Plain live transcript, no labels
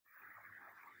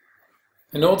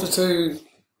In order to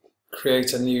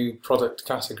create a new product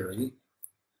category,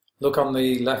 look on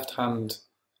the left-hand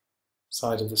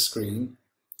side of the screen.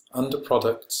 Under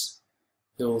Products,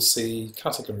 you'll see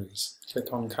Categories.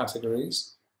 Click on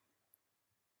Categories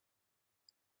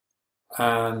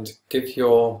and give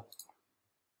your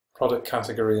product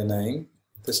category a name.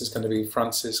 This is going to be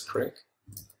Francis Crick.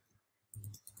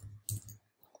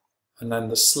 And then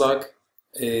the slug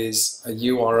is a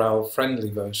URL friendly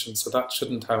version, so that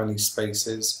shouldn't have any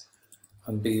spaces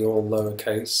and be all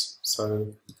lowercase.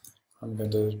 So I'm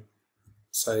going to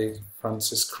say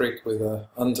Francis Crick with an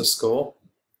underscore.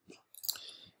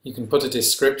 You can put a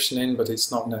description in, but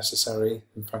it's not necessary.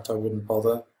 In fact, I wouldn't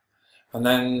bother. And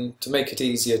then to make it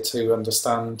easier to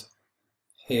understand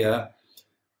here,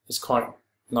 it's quite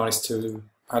nice to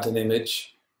add an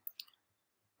image.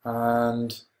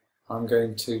 And I'm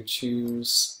going to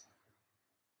choose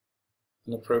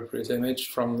an appropriate image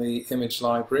from the image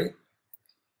library.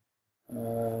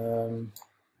 Let's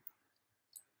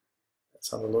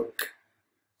have a look.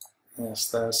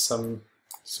 Yes, there's some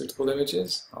suitable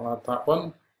images. I'll add that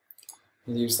one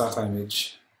and use that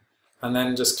image. And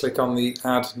then just click on the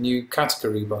Add New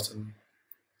Category button.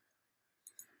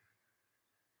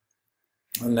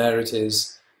 And there it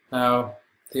is. Now,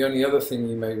 the only other thing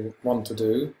you may want to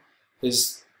do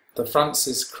is the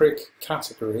Francis Crick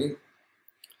category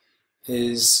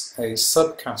is a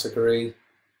subcategory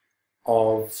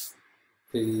of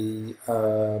the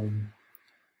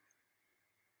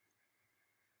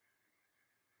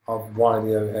of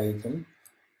Wiley O'Hagan.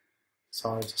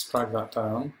 So I just drag that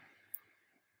down.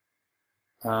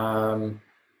 And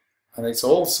it's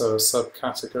also a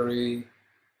subcategory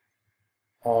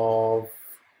of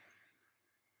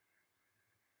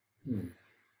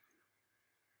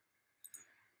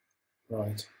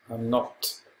right, I'm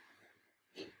not...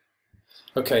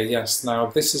 Okay, yes, now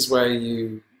this is where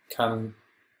you can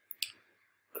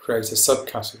create a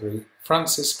subcategory.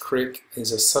 Francis Crick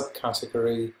is a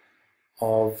subcategory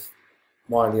of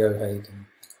Wiley O'Hagan.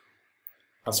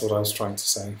 That's what I was trying to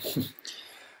say.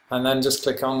 And then just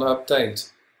click on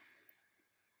Update.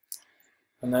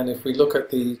 And then if we look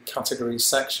at the category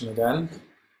section again,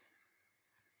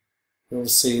 you'll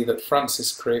see that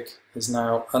Francis Crick is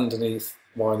now underneath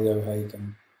Wiley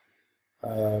O'Hagan.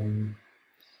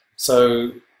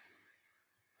 So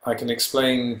I can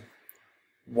explain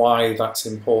why that's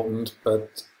important,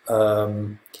 but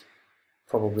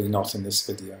probably not in this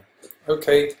video.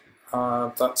 Okay,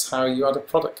 that's how you add a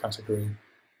product category.